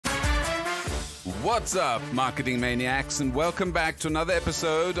What's up, marketing maniacs, and welcome back to another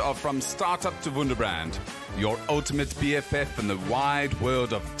episode of From Startup to Wunderbrand, your ultimate BFF in the wide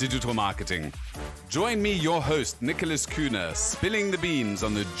world of digital marketing. Join me, your host, Nicholas Kuhne, spilling the beans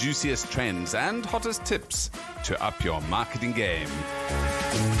on the juiciest trends and hottest tips to up your marketing game.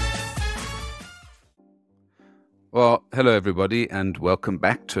 Well, hello everybody, and welcome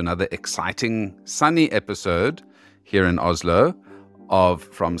back to another exciting, sunny episode here in Oslo of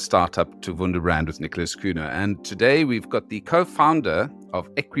From Startup to Wunderbrand with Nicholas Kuhne. And today we've got the co-founder of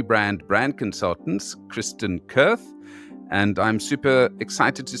Equibrand Brand Consultants, Kristin Kurth. And I'm super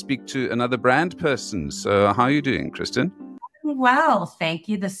excited to speak to another brand person. So how are you doing, Kristin? Well, thank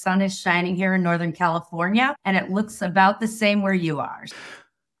you. The sun is shining here in Northern California, and it looks about the same where you are.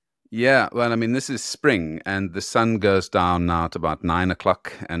 Yeah, well, I mean, this is spring and the sun goes down now at about 9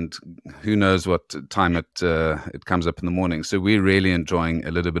 o'clock, and who knows what time it comes up in the morning. So we're really enjoying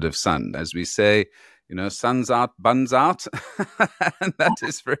a little bit of sun. As we say, you know, sun's out, buns out. And that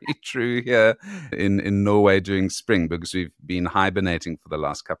is very true here in Norway during spring, because we've been hibernating for the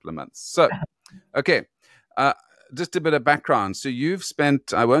last couple of months. So, okay. Just a bit of background. So you've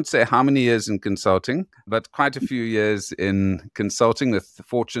spent, I won't say how many years in consulting, but quite a few years in consulting with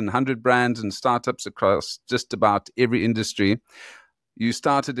Fortune 100 brands and startups across just about every industry. You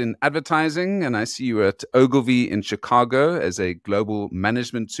started in advertising, and I see you were at Ogilvy in Chicago as a global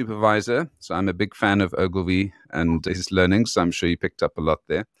management supervisor. So I'm a big fan of Ogilvy and his learnings, so I'm sure you picked up a lot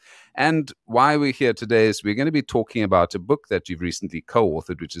there. And why we're here today is we're going to be talking about a book that you've recently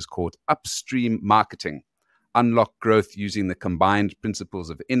co-authored, which is called Upstream Marketing: Unlock Growth Using the Combined Principles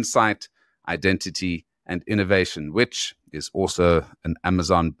of Insight, Identity, and Innovation, which is also an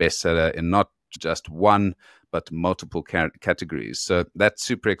Amazon bestseller in not just one, but multiple categories. So that's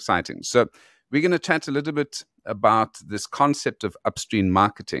super exciting. So we're going to chat a little bit about this concept of upstream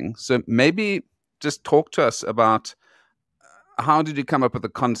marketing. So maybe just talk to us about how did you come up with the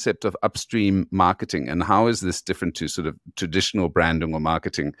concept of upstream marketing, and how is this different to sort of traditional branding or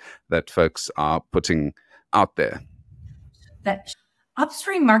marketing that folks are putting out there? That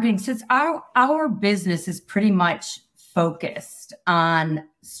upstream marketing, since our business is pretty much focused on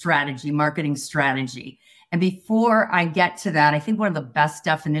strategy, marketing strategy. And before I get to that, I think one of the best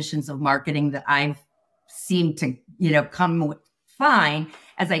definitions of marketing that I've seemed to, find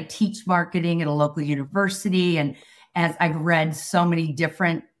as I teach marketing at a local university, and as I've read so many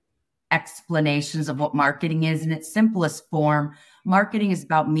different explanations of what marketing is in its simplest form, marketing is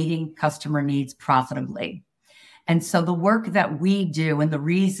about meeting customer needs profitably. And so the work that we do, and the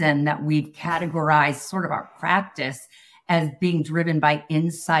reason that we've categorized sort of our practice as being driven by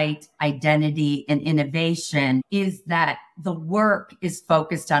insight, identity, and innovation, is that the work is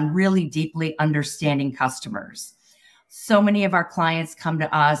focused on really deeply understanding customers. So many of our clients come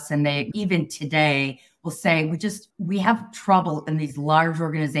to us, and they, even today, will say, we have trouble in these large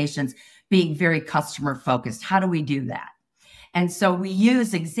organizations being very customer focused. How do we do that? And so we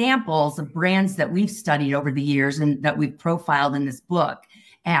use examples of brands that we've studied over the years and that we've profiled in this book: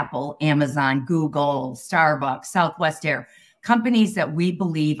 Apple, Amazon, Google, Starbucks, Southwest Air, companies that we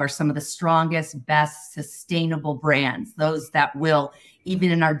believe are some of the strongest, best sustainable brands, those that will,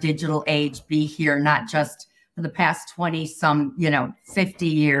 even in our digital age, be here, not just for the past 20 some, 50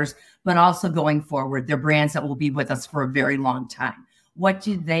 years, but also going forward. They're brands that will be with us for a very long time. What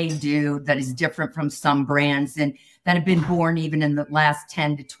do they do that is different from some brands and that have been born even in the last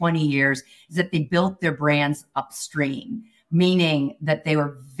 10 to 20 years is that they built their brands upstream, meaning that they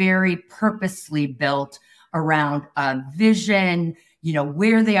were very purposely built around a vision,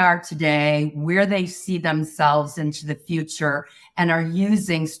 where they are today, where they see themselves into the future, and are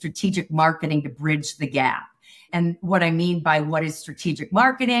using strategic marketing to bridge the gap. And what I mean by what is strategic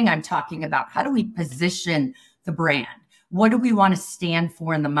marketing, I'm talking about how do we position the brand? What do we want to stand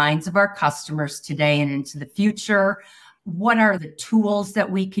for in the minds of our customers today and into the future? What are the tools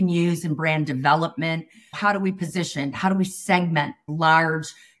that we can use in brand development? How do we position? How do we segment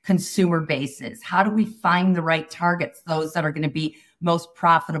large consumer bases? How do we find the right targets, those that are going to be most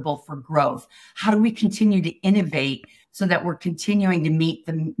profitable for growth? How do we continue to innovate so that we're continuing to meet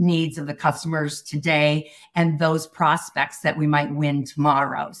the needs of the customers today and those prospects that we might win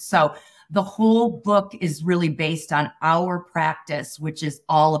tomorrow? So the whole book is really based on our practice, which is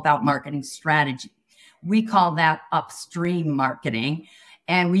all about marketing strategy. We call that upstream marketing,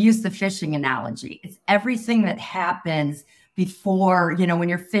 and we use the fishing analogy. It's everything that happens before, when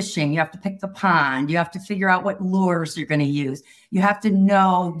you're fishing. You have to pick the pond. You have to figure out what lures you're going to use. You have to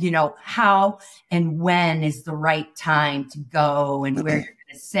know, how and when is the right time to go and where you're going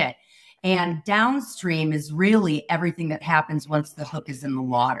to sit. And downstream is really everything that happens once the hook is in the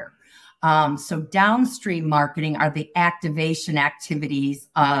water. So downstream marketing are the activation activities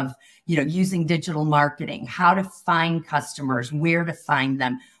of, using digital marketing, how to find customers, where to find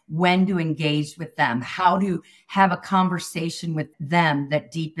them, when to engage with them, how to have a conversation with them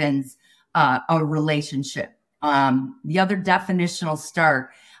that deepens a relationship. The other definition I'll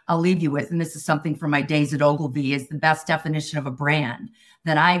start, I'll leave you with, and this is something from my days at Ogilvy, is the best definition of a brand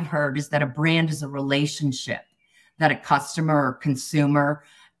that I've heard is that a brand is a relationship that a customer or consumer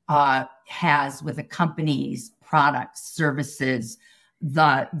has with a company's products, services,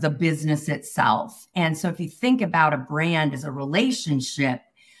 the business itself. And so if you think about a brand as a relationship,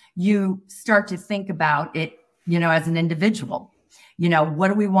 you start to think about it, as an individual. What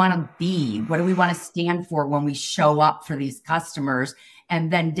do we want to be? What do we want to stand for when we show up for these customers?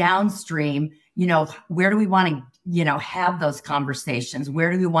 And then downstream, where do we want to, have those conversations?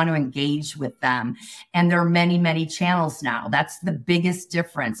 Where do we want to engage with them? And there are many, many channels now. That's the biggest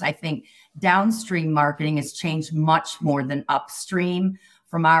difference. I think downstream marketing has changed much more than upstream.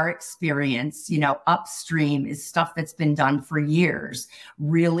 From our experience, upstream is stuff that's been done for years,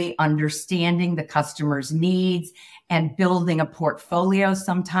 really understanding the customer's needs and building a portfolio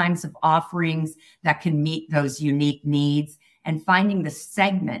sometimes of offerings that can meet those unique needs and finding the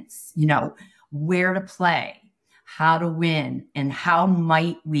segments, where to play, how to win, and how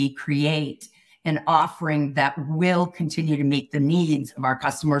might we create an offering that will continue to meet the needs of our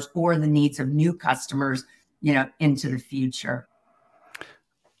customers or the needs of new customers, into the future.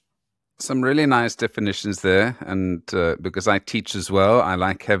 Some really nice definitions there. And because I teach as well, I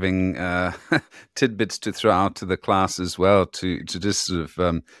like having tidbits to throw out to the class as well to just sort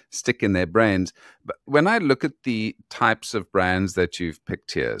of stick in their brains. But when I look at the types of brands that you've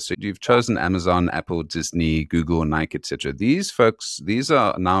picked here, so you've chosen Amazon, Apple, Disney, Google, Nike, etc. These folks, these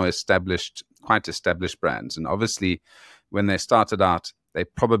are now quite established brands. And obviously, when they started out, they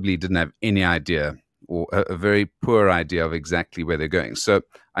probably didn't have any idea or a very poor idea of exactly where they're going. So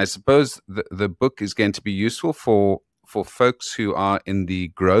I suppose the book is going to be useful for folks who are in the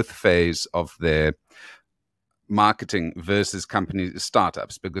growth phase of their marketing versus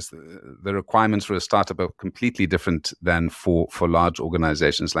startups, because the requirements for a startup are completely different than for large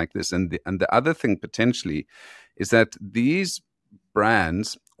organizations like this. And the other thing potentially is that these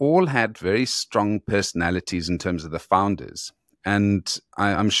brands all had very strong personalities in terms of the founders. And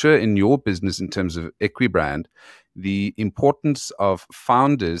I'm sure in your business, in terms of Equibrand, the importance of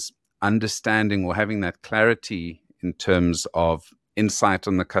founders understanding or having that clarity in terms of insight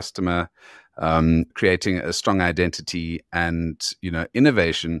on the customer, creating a strong identity and,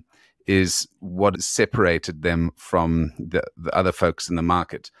 innovation is what separated them from the other folks in the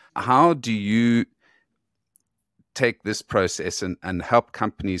market. How do you take this process and help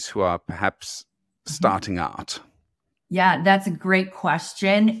companies who are perhaps starting out? Yeah, that's a great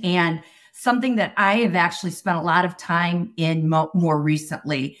question. And something that I have actually spent a lot of time in more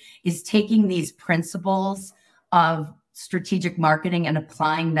recently is taking these principles of strategic marketing and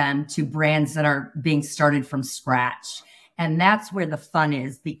applying them to brands that are being started from scratch. And that's where the fun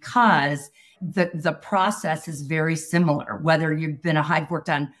is, because the process is very similar. Whether you've been I've worked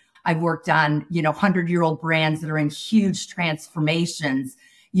on 100-year-old brands that are in huge transformations,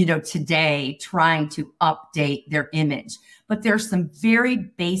 today, trying to update their image. But there's some very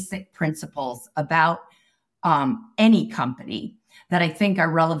basic principles about any company that I think are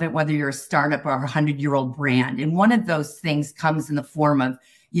relevant, whether you're a startup or a 100-year-old brand. And one of those things comes in the form of,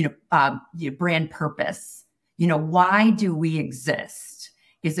 brand purpose. Why do we exist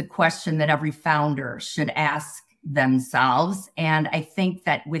is a question that every founder should ask themselves. And I think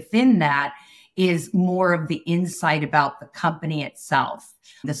that within that is more of the insight about the company itself,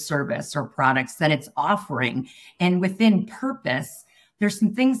 the service or products that it's offering. And within purpose, there's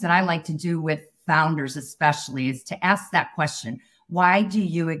some things that I like to do with founders, especially, is to ask that question, why do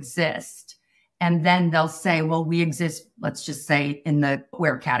you exist? And then they'll say, well, we exist, let's just say in the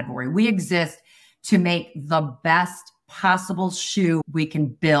wear category, we exist to make the best possible shoe we can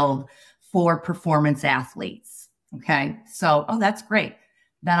build for performance athletes. Okay. So, that's great.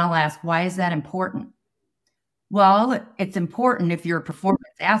 Then I'll ask, why is that important? Well, it's important if you're a performance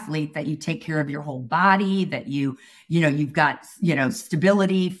athlete that you take care of your whole body, that you've got,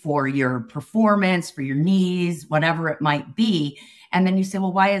 stability for your performance, for your knees, whatever it might be. And then you say,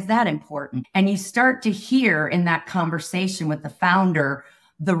 well, why is that important? And you start to hear in that conversation with the founder,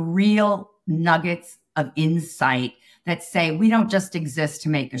 the real nuggets of insight that say, we don't just exist to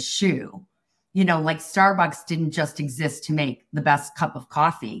make a shoe. Like Starbucks didn't just exist to make the best cup of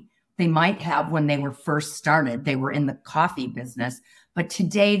coffee. They might have when they were first started, they were in the coffee business, But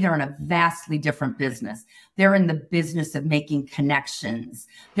today they're in a vastly different business. They're in the business of making connections.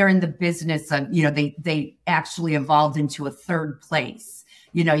 They're in the business of, they actually evolved into a third place.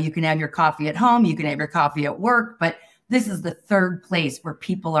 You can have your coffee at home, you can have your coffee at work, but this is the third place where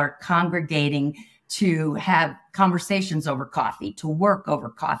people are congregating to have conversations over coffee, to work over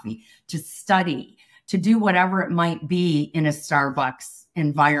coffee, to study, to do whatever it might be in a Starbucks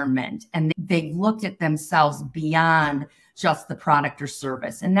environment. And they've looked at themselves beyond just the product or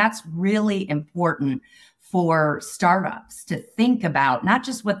service. And that's really important for startups to think about, not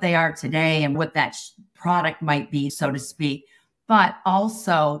just what they are today and what that product might be, so to speak, but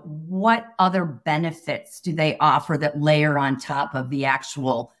also what other benefits do they offer that layer on top of the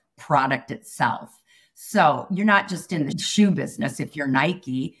actual product itself. So you're not just in the shoe business. If you're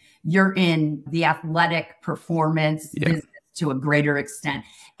Nike, you're in the athletic performance business to a greater extent.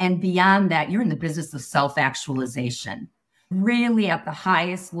 And beyond that, you're in the business of self-actualization, really at the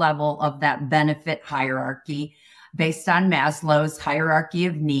highest level of that benefit hierarchy based on Maslow's hierarchy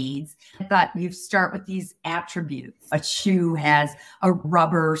of needs. I thought you start with these attributes. A shoe has a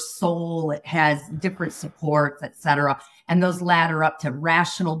rubber sole, it has different supports, et cetera. And those ladder up to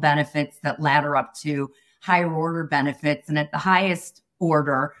rational benefits that ladder up to higher order benefits. And at the highest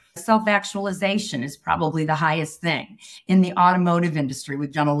order, self-actualization is probably the highest thing. In the automotive industry,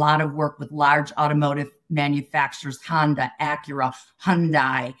 we've done a lot of work with large automotive manufacturers, Honda, Acura,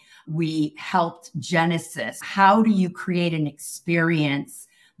 Hyundai. We helped Genesis. How do you create an experience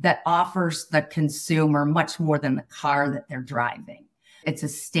that offers the consumer much more than the car that they're driving? It's a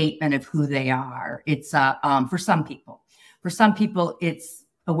statement of who they are. It's for some people. For some people, it's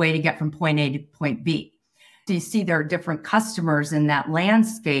a way to get from point A to point B. So you see there are different customers in that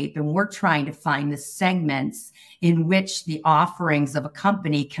landscape, and we're trying to find the segments in which the offerings of a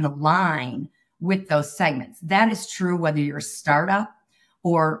company can align with those segments. That is true whether you're a startup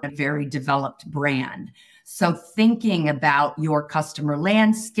or a very developed brand. So thinking about your customer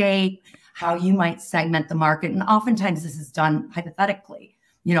landscape, how you might segment the market, and oftentimes this is done hypothetically,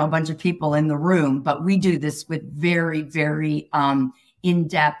 a bunch of people in the room, but we do this with very, very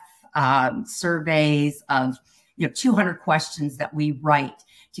in-depth surveys of 200 questions that we write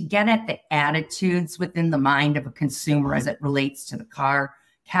to get at the attitudes within the mind of a consumer as it relates to the car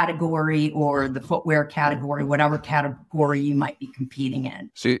category or the footwear category, whatever category you might be competing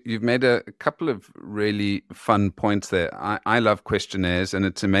in. So you've made a couple of really fun points there. I love questionnaires, and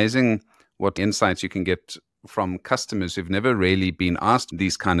it's amazing what insights you can get from customers who've never really been asked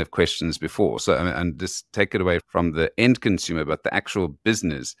these kind of questions before. So, and just take it away from the end consumer, but the actual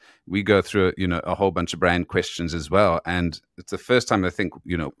business, we go through, a whole bunch of brand questions as well. And it's the first time I think,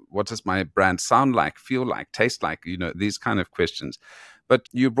 what does my brand sound like, feel like, taste like, these kind of questions. But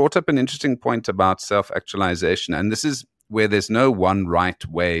you brought up an interesting point about self-actualization. And this is where there's no one right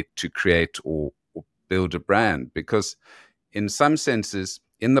way to create or build a brand, because in some senses,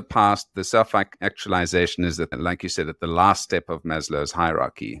 in the past, the self-actualization is, that, like you said, at the last step of Maslow's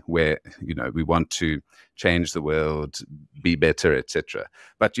hierarchy, where we want to change the world, be better, etc.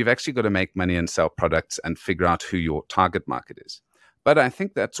 But you've actually got to make money and sell products and figure out who your target market is. But I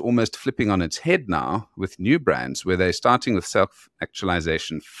think that's almost flipping on its head now with new brands, where they're starting with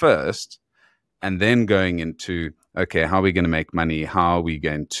self-actualization first, and then going into, okay, how are we going to make money? How are we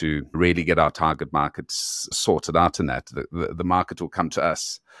going to really get our target markets sorted out in that? The market will come to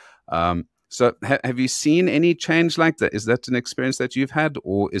us. So have you seen any change like that? Is that an experience that you've had?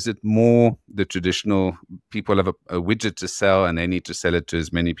 Or is it more the traditional, people have a widget to sell and they need to sell it to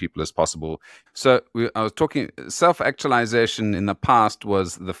as many people as possible? So I was talking, self-actualization in the past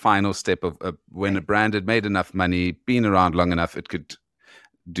was the final step of when a brand had made enough money, been around long enough, it could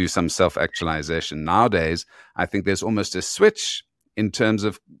do some self-actualization. Nowadays, I think there's almost a switch in terms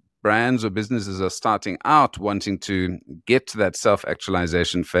of brands or businesses are starting out wanting to get to that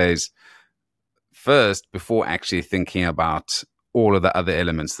self-actualization phase first before actually thinking about all of the other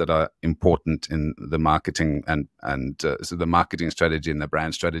elements that are important in the marketing and so the marketing strategy and the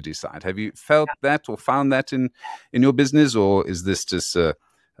brand strategy side. Have you felt that or found that in your business, or is this just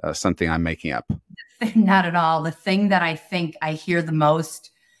something I'm making up? Not at all. The thing that I think I hear the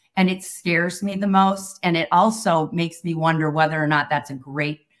most, and it scares me the most, and it also makes me wonder whether or not that's a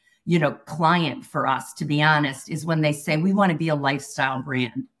great, client for us, to be honest, is when they say, we want to be a lifestyle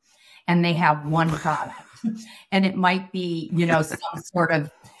brand, and they have one product, and it might be, some sort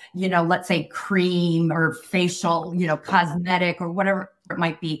of, let's say cream or facial, cosmetic or whatever it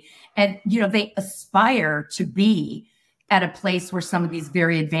might be. And, they aspire to be at a place where some of these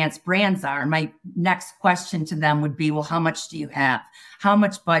very advanced brands are. My next question to them would be, well, how much do you have? How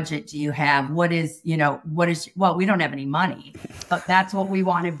much budget do you have? Well, we don't have any money, but that's what we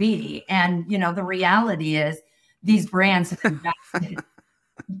want to be. And, the reality is these brands have invested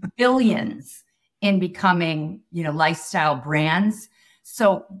billions in becoming, lifestyle brands.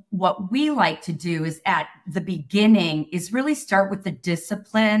 So what we like to do is at the beginning is really start with the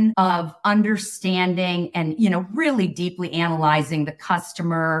discipline of understanding and, really deeply analyzing the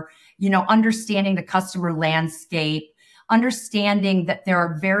customer, understanding the customer landscape, understanding that there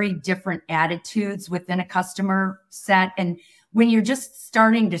are very different attitudes within a customer set. And when you're just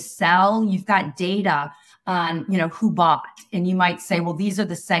starting to sell, you've got data on, who bought. And you might say, well, these are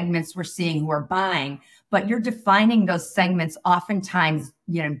the segments we're seeing who are buying. But you're defining those segments oftentimes,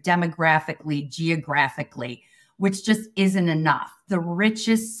 demographically, geographically, which just isn't enough. The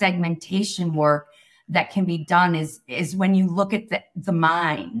richest segmentation work that can be done is when you look at the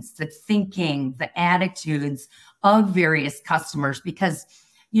minds, the thinking, the attitudes of various customers, because,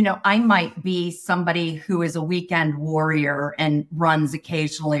 I might be somebody who is a weekend warrior and runs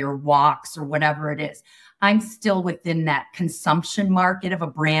occasionally or walks or whatever it is. I'm still within that consumption market of a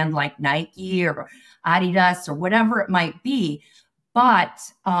brand like Nike or Adidas or whatever it might be. But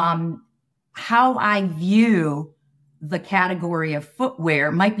how I view the category of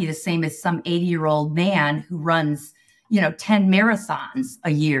footwear might be the same as some 80-year-old man who runs, 10 marathons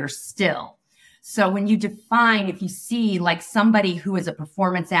a year still. So when you define, if you see like somebody who is a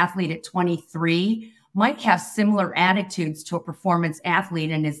performance athlete at 23 might have similar attitudes to a performance athlete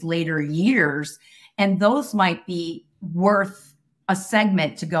in his later years, and those might be worth a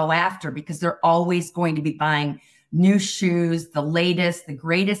segment to go after because they're always going to be buying new shoes, the latest, the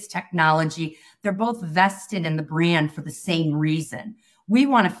greatest technology. They're both vested in the brand for the same reason. We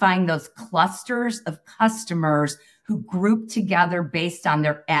want to find those clusters of customers who group together based on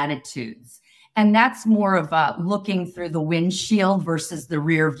their attitudes. And that's more of a looking through the windshield versus the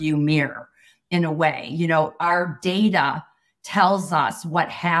rear view mirror in a way. Our data tells us what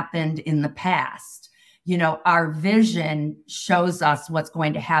happened in the past. Our vision shows us what's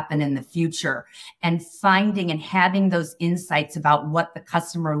going to happen in the future, and finding and having those insights about what the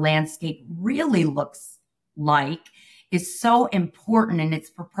customer landscape really looks like is so important. And it's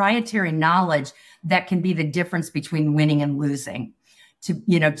proprietary knowledge that can be the difference between winning and losing.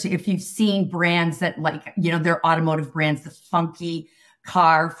 If you've seen brands that they're automotive brands, the funky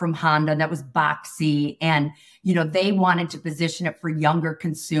car from Honda that was boxy, and, they wanted to position it for younger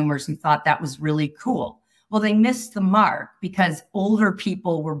consumers who thought that was really cool. Well, they missed the mark because older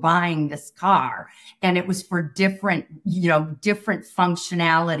people were buying this car and it was for different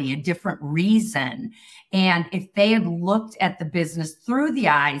functionality, a different reason. And if they had looked at the business through the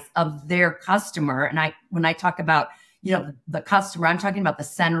eyes of their customer, and when I talk about, the customer, I'm talking about the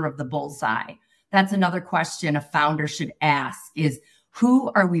center of the bullseye. That's another question a founder should ask is,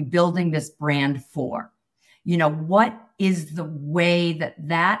 who are we building this brand for? What is the way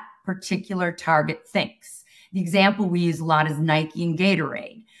that particular target thinks? The example we use a lot is Nike and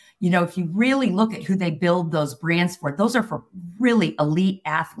Gatorade. If you really look at who they build those brands for, those are for really elite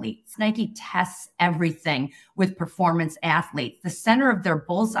athletes. Nike tests everything with performance athletes. The center of their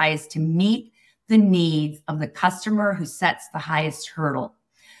bullseye is to meet the needs of the customer who sets the highest hurdle.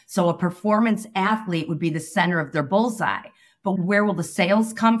 So a performance athlete would be the center of their bullseye. But where will the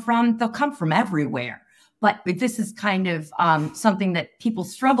sales come from? They'll come from everywhere. But this is kind of something that people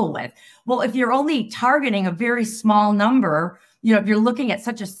struggle with. Well, if you're only targeting a very small number, if you're looking at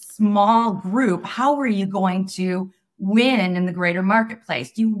such a small group, how are you going to win in the greater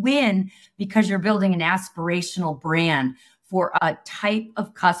marketplace? You win because you're building an aspirational brand for a type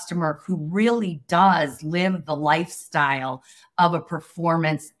of customer who really does live the lifestyle of a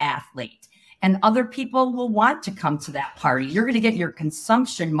performance athlete. And other people will want to come to that party. You're going to get your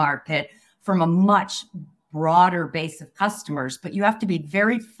consumption market from a much broader base of customers, but you have to be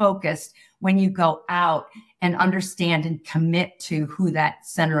very focused when you go out and understand and commit to who that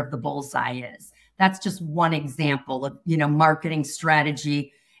center of the bullseye is. That's just one example of, marketing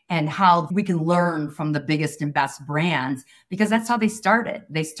strategy and how we can learn from the biggest and best brands, because that's how they started.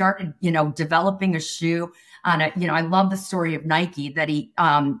 They started, developing a shoe on a, I love the story of Nike that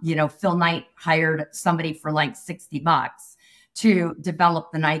Phil Knight hired somebody for like $60 to develop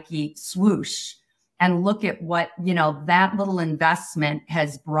the Nike swoosh, and look at what, that little investment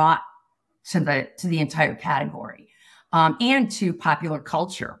has brought to the entire category, and to popular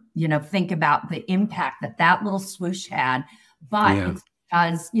culture. Think about the impact that little swoosh had, but it's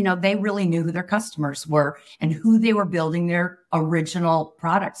because, they really knew who their customers were and who they were building their original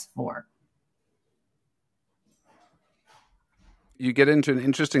products for. You get into an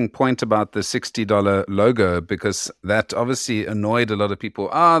interesting point about the $60 logo, because that obviously annoyed a lot of people.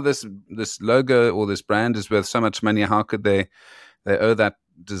 This logo or this brand is worth so much money. How could they owe that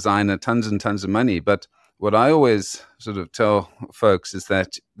designer tons and tons of money? But what I always sort of tell folks is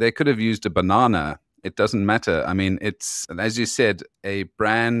that they could have used a banana. It doesn't matter. I mean, as you said, a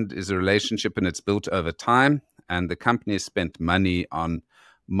brand is a relationship and it's built over time. And the company has spent money on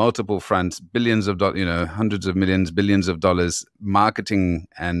multiple fronts, billions of dollars, hundreds of millions, billions of dollars, marketing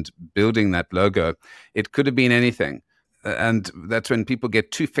and building that logo. It could have been anything. And that's when people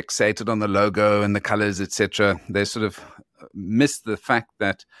get too fixated on the logo and the colors, etc. They sort of miss the fact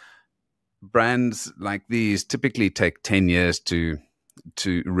that brands like these typically take 10 years to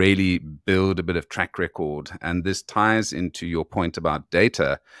really build a bit of track record. And this ties into your point about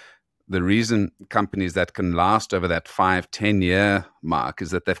data. The reason companies that can last over that 5-10 year mark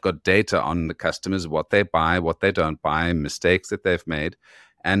is that they've got data on the customers, what they buy, what they don't buy, mistakes that they've made.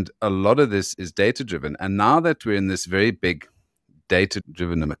 And a lot of this is data driven. And now that we're in this very big data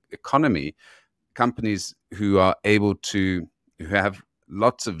driven economy, companies who have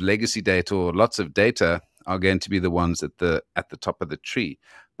lots of legacy data or lots of data are going to be the ones at the top of the tree.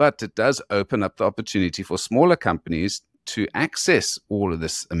 But it does open up the opportunity for smaller companies to access all of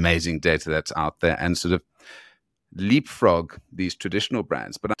this amazing data that's out there and sort of leapfrog these traditional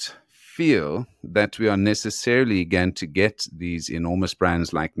brands. But I feel that we are necessarily going to get these enormous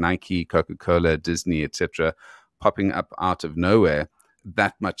brands like Nike, Coca-Cola, Disney, etc., popping up out of nowhere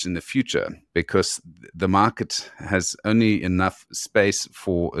that much in the future, because the market has only enough space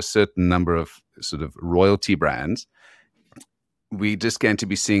for a certain number of sort of royalty brands. We're just going to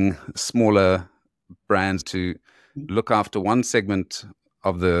be seeing smaller brands to look after one segment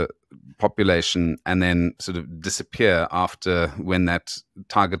of the population and then sort of disappear after when that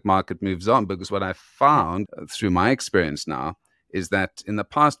target market moves on. Because what I found through my experience now is that in the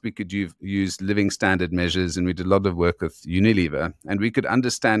past we could use living standard measures, and we did a lot of work with Unilever, and we could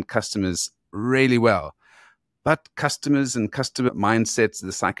understand customers really well. But customers and customer mindsets, the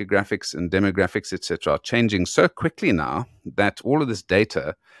psychographics and demographics, etc., are changing so quickly now that all of this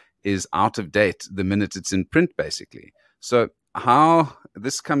data is out of date the minute it's in print, basically. So how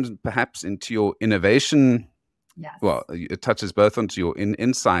this comes perhaps into your innovation, yes. Well, it touches both onto your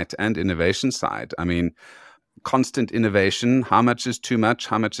insight and innovation side. I mean, constant innovation, how much is too much,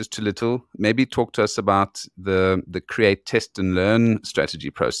 how much is too little? Maybe talk to us about the create, test, and learn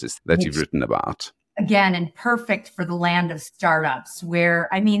strategy process that you've written about. Again, and perfect for the land of startups where,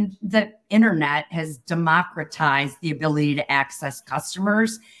 I mean, the internet has democratized the ability to access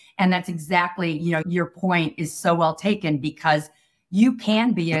customers. And that's exactly, your point is so well taken, because you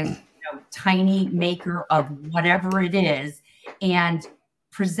can be a tiny maker of whatever it is and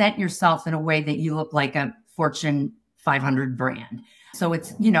present yourself in a way that you look like a Fortune 500 brand. So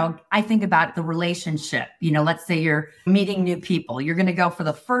it's, I think about the relationship. Let's say you're meeting new people. You're going to go for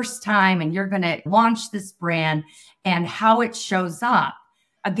the first time and you're going to launch this brand, and how it shows up.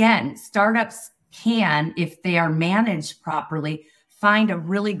 Again, startups can, if they are managed properly, find a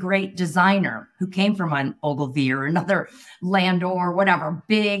really great designer who came from an Ogilvy or another Landor or whatever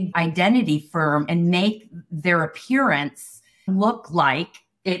big identity firm and make their appearance look like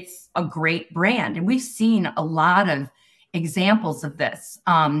it's a great brand. And we've seen a lot of examples of this.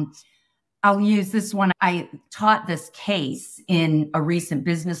 I'll use this one. I taught this case in a recent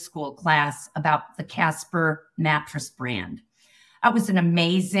business school class about the Casper mattress brand. That was an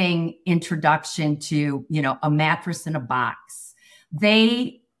amazing introduction to, a mattress in a box.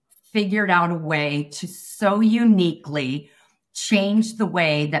 They figured out a way to so uniquely change the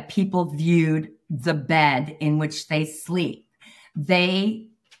way that people viewed the bed in which they sleep. They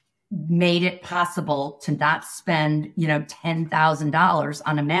made it possible to not spend, $10,000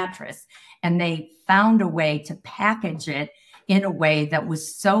 on a mattress. And they found a way to package it in a way that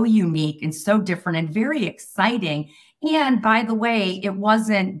was so unique and so different and very exciting. And by the way, it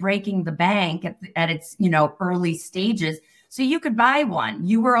wasn't breaking the bank at its, early stages. So you could buy one.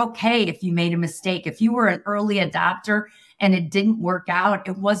 You were okay if you made a mistake. If you were an early adopter and it didn't work out,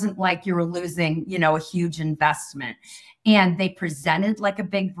 it wasn't like you were losing, a huge investment. And they presented like a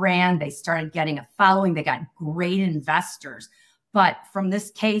big brand. They started getting a following. They got great investors. But from this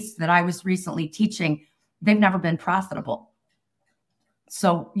case that I was recently teaching, they've never been profitable.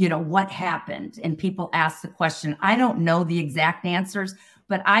 So, what happened? And people ask the question. I don't know the exact answers,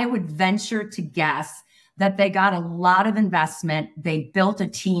 but I would venture to guess that they got a lot of investment. They built a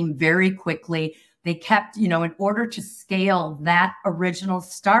team very quickly. They kept, in order to scale that original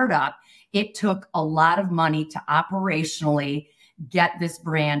startup, it took a lot of money to operationally get this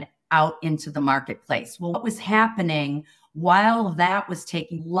brand out into the marketplace. Well, what was happening while that was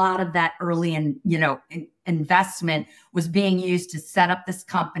taking a lot of that early investment was being used to set up this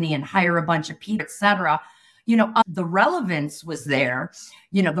company and hire a bunch of people, et cetera. The relevance was there.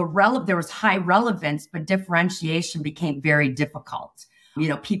 There was high relevance, but differentiation became very difficult.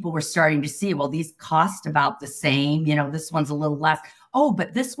 People were starting to see, well, these cost about the same. This one's a little less. Oh,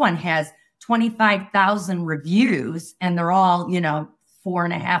 but this one has 25,000 reviews and they're all,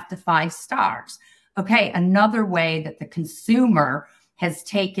 4.5 to 5 stars. Okay. Another way that the consumer has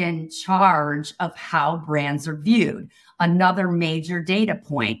taken charge of how brands are viewed. Another major data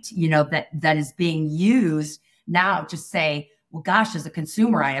point, that is being used now to say, well, gosh, as a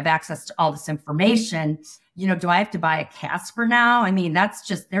consumer, I have access to all this information. Do I have to buy a Casper now? I mean,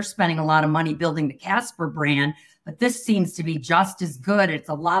 they're spending a lot of money building the Casper brand, but this seems to be just as good. It's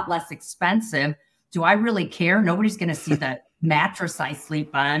a lot less expensive. Do I really care? Nobody's going to see the mattress I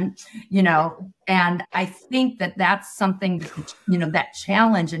sleep on, and I think that that's something, that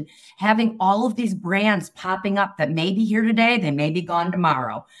challenge, and having all of these brands popping up that may be here today, they may be gone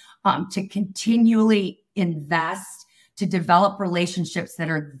tomorrow, to continually invest, to develop relationships that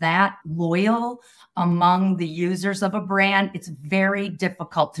are that loyal among the users of a brand. It's very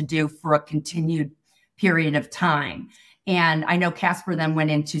difficult to do for a continued period of time. And I know Casper then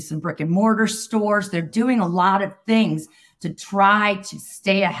went into some brick and mortar stores. They're doing a lot of things to try to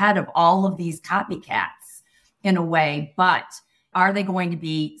stay ahead of all of these copycats in a way. But are they going to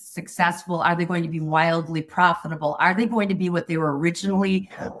be successful? Are they going to be wildly profitable? Are they going to be what they were originally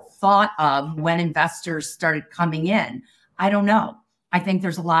thought of when investors started coming in? I don't know. I think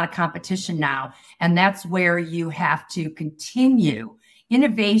there's a lot of competition now, and that's where you have to continue.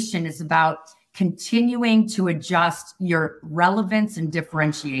 Innovation is about continuing to adjust your relevance and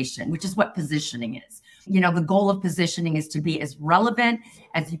differentiation, which is what positioning is. The goal of positioning is to be as relevant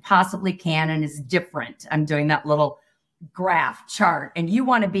as you possibly can and as different. I'm doing that little graph chart, and you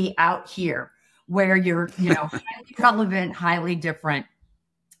want to be out here where you're, highly relevant, highly different.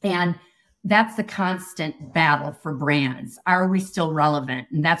 And that's the constant battle for brands. Are we still relevant?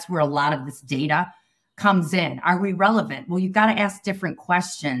 And that's where a lot of this data comes in. Are we relevant? Well, you've got to ask different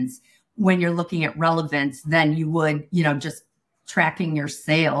questions when you're looking at relevance than you would, just tracking your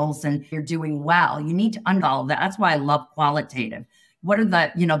sales and you're doing well. You need to unfollow that. That's why I love qualitative. What are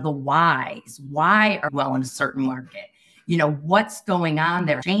the whys? Why are well in a certain market? What's going on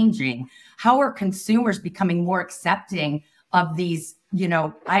there changing? How are consumers becoming more accepting of these,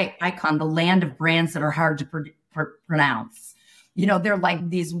 icon, the land of brands that are hard to pronounce? They're like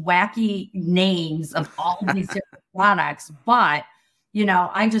these wacky names of all of these different products. But,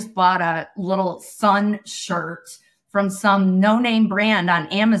 I just bought a little sun shirt from some no-name brand on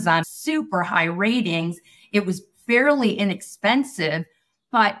Amazon, super high ratings. It was fairly inexpensive,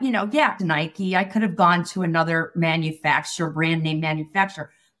 but, Nike, I could have gone to another manufacturer, brand name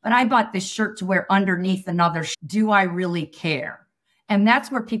manufacturer, but I bought this shirt to wear underneath another. Do I really care? And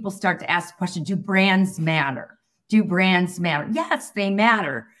that's where people start to ask the question, do brands matter? Do brands matter? Yes, they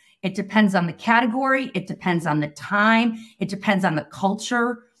matter. It depends on the category. It depends on the time. It depends on the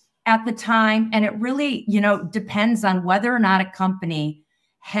culture at the time. And it really, depends on whether or not a company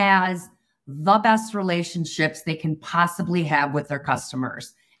has the best relationships they can possibly have with their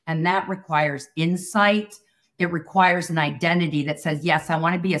customers. And that requires insight. It requires an identity that says, yes, I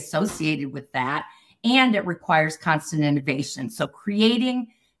want to be associated with that. And it requires constant innovation. So creating,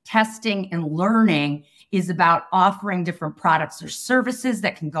 testing, and learning is about offering different products or services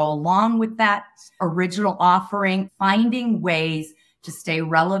that can go along with that original offering, finding ways to stay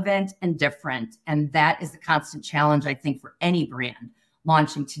relevant and different. And that is a constant challenge, I think, for any brand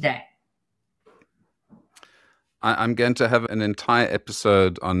launching today. I'm going to have an entire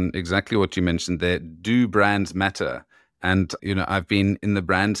episode on exactly what you mentioned there. Do brands matter? And, I've been in the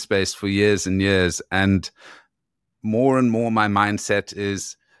brand space for years and years, and more my mindset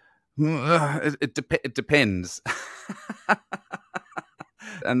is, it depends.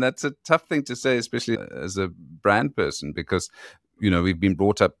 And that's a tough thing to say, especially as a brand person, because, we've been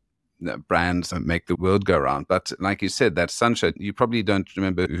brought up, brands make the world go round. But like you said, that sunshine, you probably don't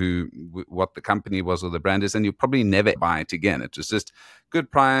remember what the company was or the brand is, and you probably never buy it again. It was just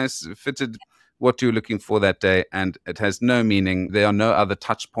good price, fitted what you're looking for that day, and it has no meaning. There are no other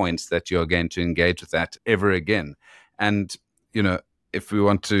touch points that you're going to engage with that ever again. And, if we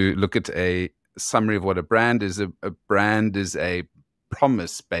want to look at a summary of what a brand is a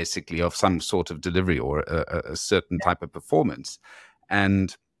promise, basically, of some sort of delivery or a certain type of performance.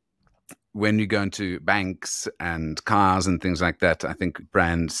 And when you go into banks and cars and things like that, I think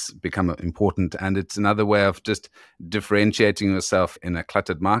brands become important, and it's another way of just differentiating yourself in a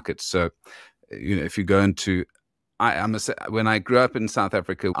cluttered market. So, if you go into when I grew up in South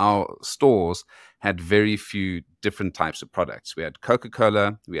Africa, our stores had very few different types of products. We had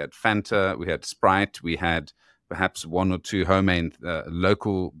Coca-Cola, we had Fanta, we had Sprite, we had perhaps one or two homemade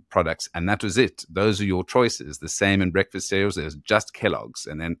local products, and that was it. Those are your choices. The same in breakfast cereals, there was just Kellogg's,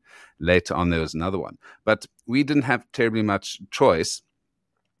 and then later on there was another one. But we didn't have terribly much choice.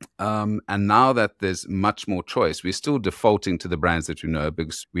 And now that there's much more choice, we're still defaulting to the brands that we know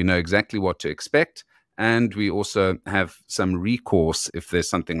because we know exactly what to expect. And we also have some recourse if there's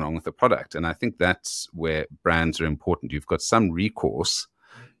something wrong with the product. And I think that's where brands are important. You've got some recourse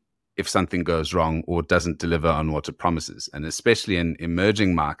if something goes wrong or doesn't deliver on what it promises. And especially in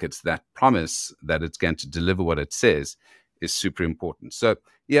emerging markets, that promise that it's going to deliver what it says is super important. So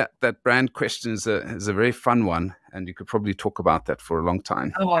yeah, that brand question is a very fun one. And you could probably talk about that for a long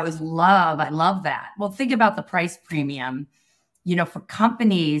time. Oh, I love that. Well, think about the price premium. For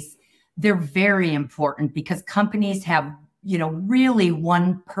companies, they're very important because companies have, really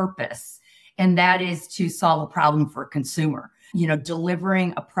one purpose, and that is to solve a problem for a consumer,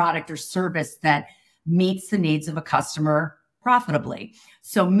 delivering a product or service that meets the needs of a customer profitably.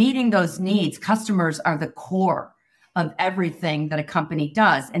 So meeting those needs, customers are the core of everything that a company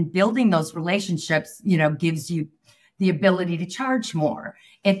does. And building those relationships, gives you the ability to charge more.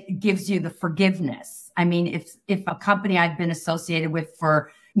 It gives you the forgiveness. I mean, if a company I've been associated with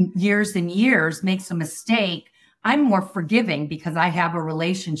for years and years makes a mistake, I'm more forgiving because I have a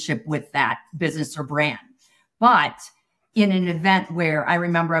relationship with that business or brand. But in an event where I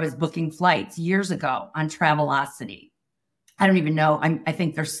remember I was booking flights years ago on Travelocity, I don't even know, I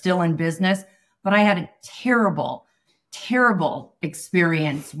think they're still in business, but I had a terrible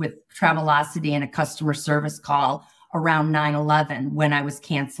experience with Travelocity and a customer service call around 9/11 when I was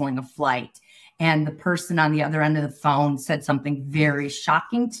canceling a flight. And the person on the other end of the phone said something very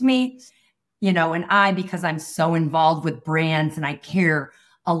shocking to me, and because I'm so involved with brands and I care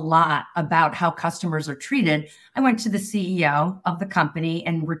a lot about how customers are treated, I went to the CEO of the company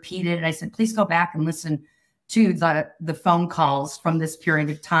and repeated it. I said, please go back and listen to the phone calls from this period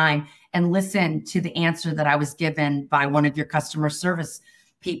of time and listen to the answer that I was given by one of your customer service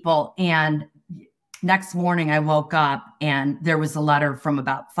people. And next morning I woke up and there was a letter from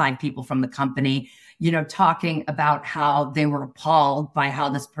about 5 people from the company, talking about how they were appalled by how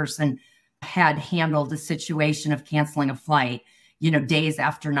this person had handled the situation of canceling a flight, days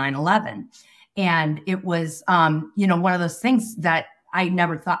after 9/11. And it was, one of those things that I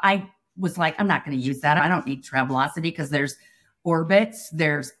never thought. I was like, I'm not going to use that. I don't need Travelocity because there's Orbitz,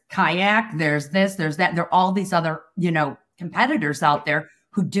 there's Kayak, there's this, there's that. There are all these other, competitors out there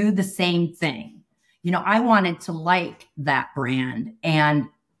who do the same thing. I wanted to like that brand and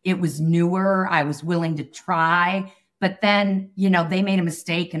it was newer. I was willing to try, but then, they made a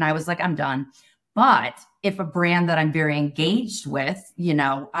mistake and I was like, I'm done. But if a brand that I'm very engaged with,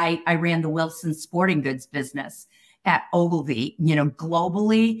 I ran the Wilson sporting goods business at Ogilvy,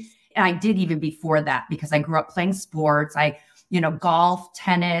 globally. And I did even before that because I grew up playing sports. Golf,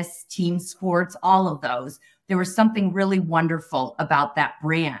 tennis, team sports, all of those. There was something really wonderful about that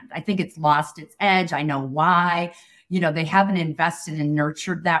brand. I think it's lost its edge. I know why. They haven't invested and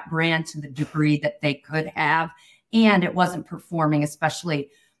nurtured that brand to the degree that they could have. And it wasn't performing especially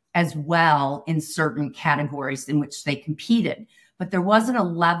as well in certain categories in which they competed. But there wasn't a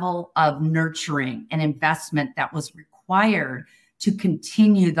level of nurturing and investment that was required to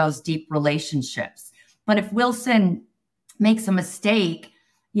continue those deep relationships. But if Wilson makes a mistake,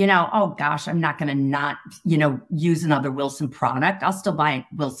 oh gosh, I'm not going to not, use another Wilson product. I'll still buy a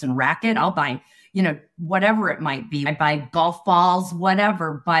Wilson racket. I'll buy, whatever it might be. I buy golf balls,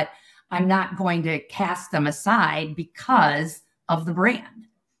 whatever, but I'm not going to cast them aside because of the brand.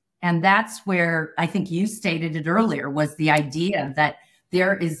 And that's where I think you stated it earlier was the idea that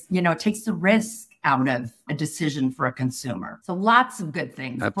there is, it takes the risk out of a decision for a consumer. So lots of good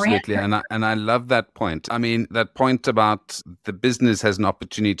things. Absolutely. And I love that point. I mean, that point about the business has an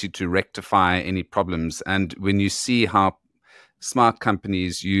opportunity to rectify any problems. And when you see how smart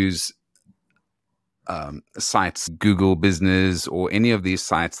companies use sites, Google Business, or any of these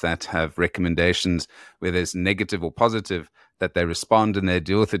sites that have recommendations where there's negative or positive, that they respond and they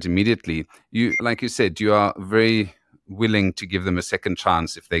deal with it immediately. You, like you said, you are very willing to give them a second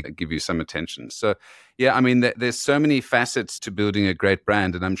chance if they give you some attention. So yeah, I mean, there's so many facets to building a great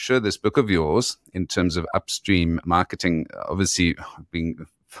brand. And I'm sure this book of yours, in terms of upstream marketing, obviously being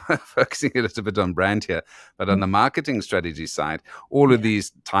focusing a little bit on brand here, but on the marketing strategy side, all of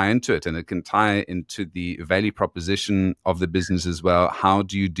these tie into it, and it can tie into the value proposition of the business as well. How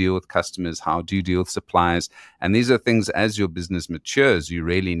do you deal with customers? How do you deal with suppliers? And these are things, as your business matures, you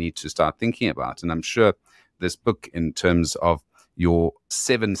really need to start thinking about. And I'm sure this book in terms of your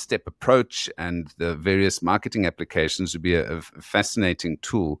 7-step approach and the various marketing applications would be a fascinating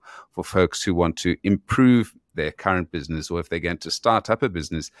tool for folks who want to improve their current business, or if they're going to start up a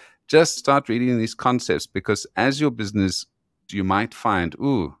business, just start reading these concepts, because as your business, you might find,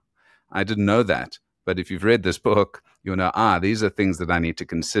 ooh, I didn't know that. But if you've read this book, you'll know, these are things that I need to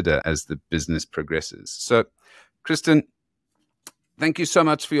consider as the business progresses. So, Kristin, thank you so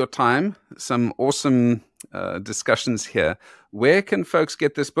much for your time. Some awesome discussions here. Where can folks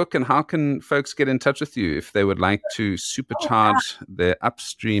get this book, and how can folks get in touch with you if they would like to supercharge their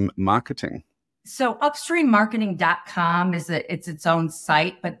upstream marketing? So upstreammarketing.com is it's its own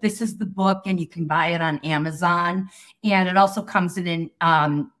site, but this is the book, and you can buy it on Amazon. And it also comes in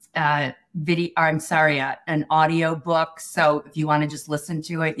an audio book. So if you want to just listen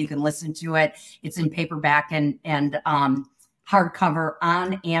to it, you can listen to it. It's in paperback and hardcover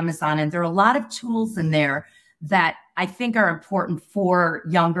on Amazon. And there are a lot of tools in there that I think are important for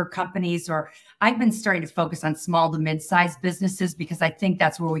younger companies, or I've been starting to focus on small to mid-sized businesses, because I think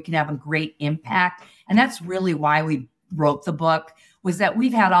that's where we can have a great impact. And that's really why we wrote the book, was that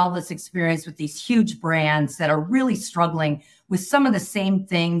we've had all this experience with these huge brands that are really struggling with some of the same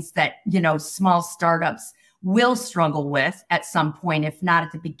things that, small startups will struggle with at some point, if not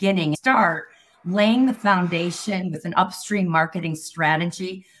at the beginning. Start laying the foundation with an upstream marketing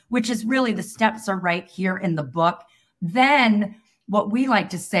strategy, which is really, the steps are right here in the book. Then what we like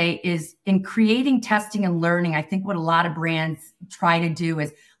to say is, in creating, testing, and learning, I think what a lot of brands try to do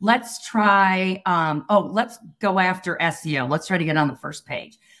is, let's try, let's go after SEO. Let's try to get on the first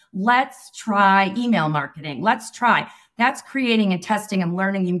page. Let's try email marketing. That's creating and testing and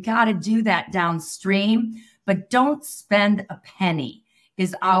learning. You've got to do that downstream, but don't spend a penny,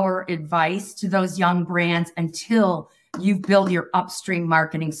 is our advice to those young brands, until you've built your upstream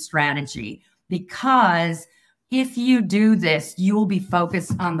marketing strategy. Because if you do this, you will be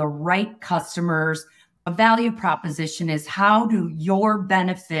focused on the right customers. A value proposition is, how do your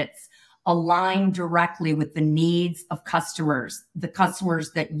benefits align directly with the needs of customers, the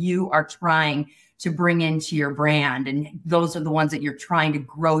customers that you are trying to bring into your brand? And those are the ones that you're trying to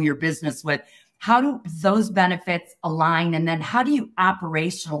grow your business with. How do those benefits align? And then how do you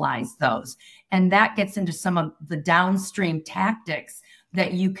operationalize those? And that gets into some of the downstream tactics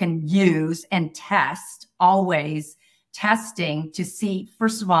that you can use and test, always testing to see.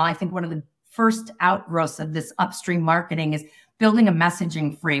 First of all, I think one of the first outgrowths of this upstream marketing is building a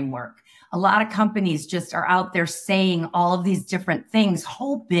messaging framework. A lot of companies just are out there saying all of these different things,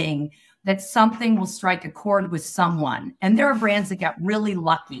 hoping that something will strike a chord with someone. And there are brands that got really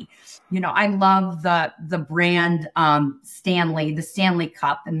lucky. I love the brand Stanley, the Stanley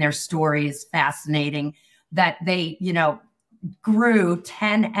Cup, and their story is fascinating, that they, grew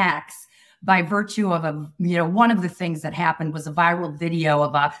 10x by virtue of one of the things that happened was a viral video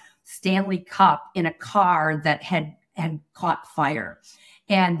of a Stanley Cup in a car that had caught fire.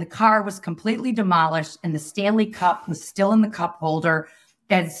 And the car was completely demolished, and the Stanley Cup was still in the cup holder,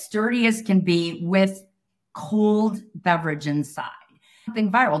 as sturdy as can be, with cold beverage inside.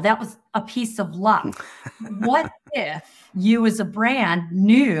 Something viral. That was a piece of luck. What if you as a brand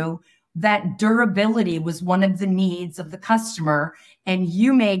knew that durability was one of the needs of the customer, and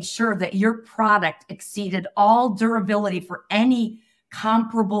you made sure that your product exceeded all durability for any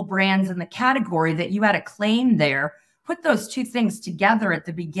comparable brands in the category, that you had a claim there? Put those two things together at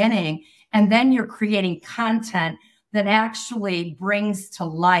the beginning, and then you're creating content that actually brings to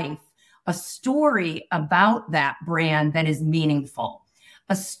life a story about that brand that is meaningful,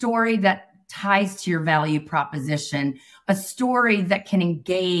 a story that ties to your value proposition, a story that can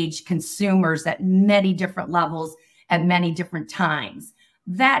engage consumers at many different levels at many different times.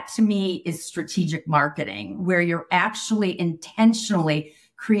 That, to me, is strategic marketing, where you're actually intentionally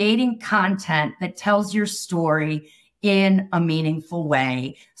creating content that tells your story in a meaningful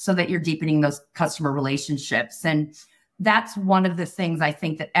way, so that you're deepening those customer relationships. And that's one of the things I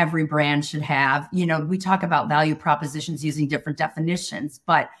think that every brand should have. We talk about value propositions using different definitions,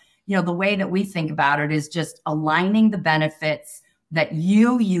 but the way that we think about it is just aligning the benefits that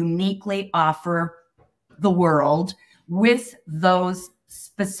you uniquely offer the world with those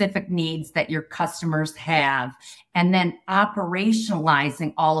specific needs that your customers have, and then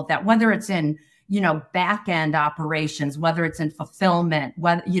operationalizing all of that, whether it's in back-end operations, whether it's in fulfillment,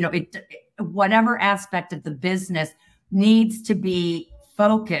 whatever aspect of the business needs to be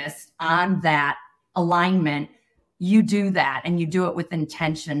focused on that alignment. You do that, and you do it with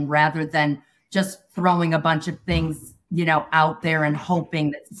intention, rather than just throwing a bunch of things, out there and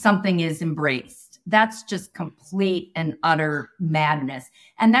hoping that something is embraced. That's just complete and utter madness.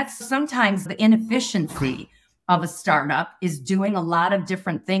 And that's sometimes the inefficiency of a startup, is doing a lot of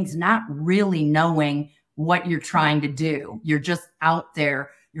different things, not really knowing what you're trying to do. You're just out there,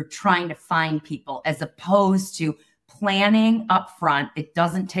 you're trying to find people, as opposed to planning up front. It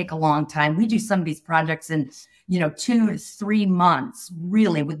doesn't take a long time. We do some of these projects in, 2 to 3 months,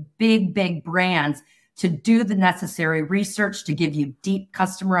 really, with big brands, to do the necessary research, to give you deep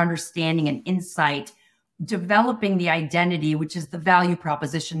customer understanding and insight, developing the identity, which is the value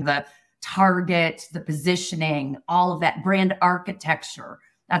proposition, the target, the positioning, all of that brand architecture.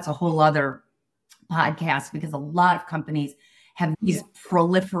 That's a whole other podcast, because a lot of companies have these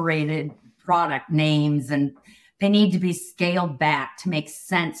proliferated product names, and they need to be scaled back to make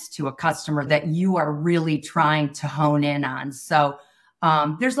sense to a customer that you are really trying to hone in on. So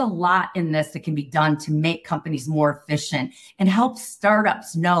there's a lot in this that can be done to make companies more efficient and help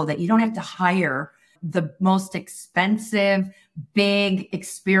startups know that you don't have to hire the most expensive, big,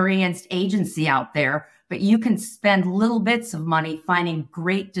 experienced agency out there, but you can spend little bits of money finding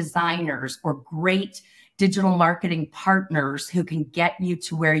great designers or great digital marketing partners who can get you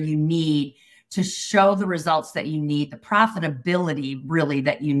to where you need to show the results that you need, the profitability really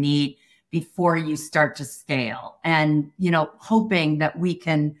that you need before you start to scale. And, hoping that we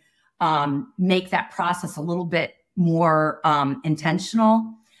can make that process a little bit more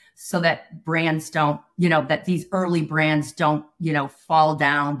intentional, so that brands don't, that these early brands don't, fall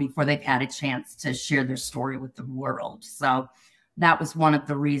down before they've had a chance to share their story with the world. So that was one of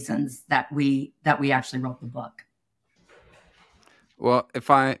the reasons that we actually wrote the book. Well, if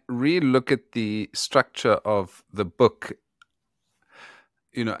I re-look at the structure of the book,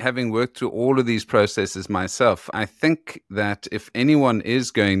 having worked through all of these processes myself, I think that if anyone is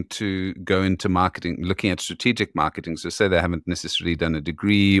going to go into marketing, looking at strategic marketing, so say they haven't necessarily done a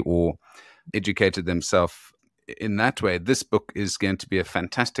degree or educated themselves in that way, this book is going to be a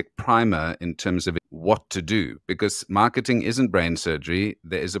fantastic primer in terms of what to do, because marketing isn't brain surgery.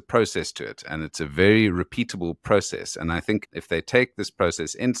 There is a process to it, and it's a very repeatable process. And I think if they take this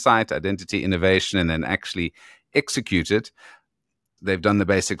process, insight, identity, innovation, and then actually execute it, they've done the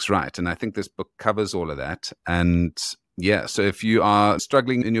basics right. And I think this book covers all of that. And yeah, so if you are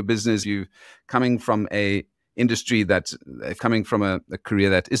struggling in your business, you coming from a industry that's coming from a career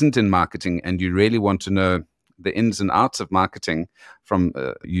that isn't in marketing, and you really want to know the ins and outs of marketing from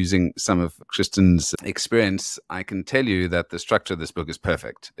using some of Kristin's experience, I can tell you that the structure of this book is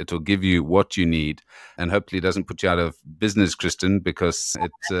perfect. It will give you what you need, and hopefully it doesn't put you out of business, Kristin, because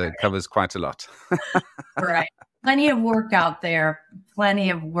it covers quite a lot. Right. Plenty of work out there, plenty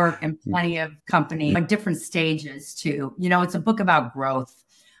of work, and plenty of company at different stages too. It's a book about growth,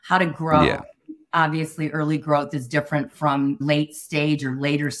 how to grow. Yeah. Obviously, early growth is different from late stage or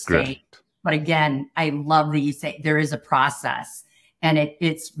later stage. Correct. But again, I love that you say there is a process, and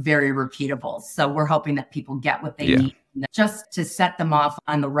it's very repeatable. So we're hoping that people get what they need just to set them off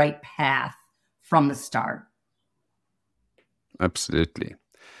on the right path from the start. Absolutely.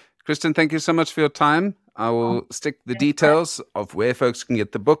 Kristin, thank you so much for your time. I will stick the details of where folks can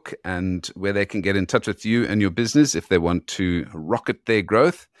get the book and where they can get in touch with you and your business if they want to rocket their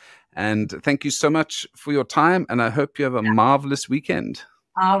growth. And thank you so much for your time, and I hope you have a marvelous weekend.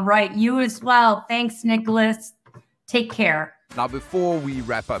 All right. You as well. Thanks, Nicholas. Take care. Now, before we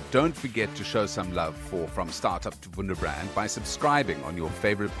wrap up, don't forget to show some love for From Startup to Wunderbrand by subscribing on your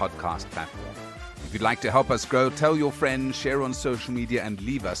favorite podcast platform. If you'd like to help us grow, tell your friends, share on social media, and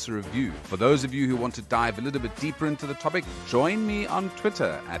leave us a review. For those of you who want to dive a little bit deeper into the topic, join me on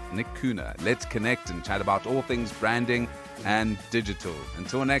Twitter at Nick Kuhne. Let's connect and chat about all things branding and digital.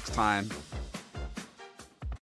 Until next time,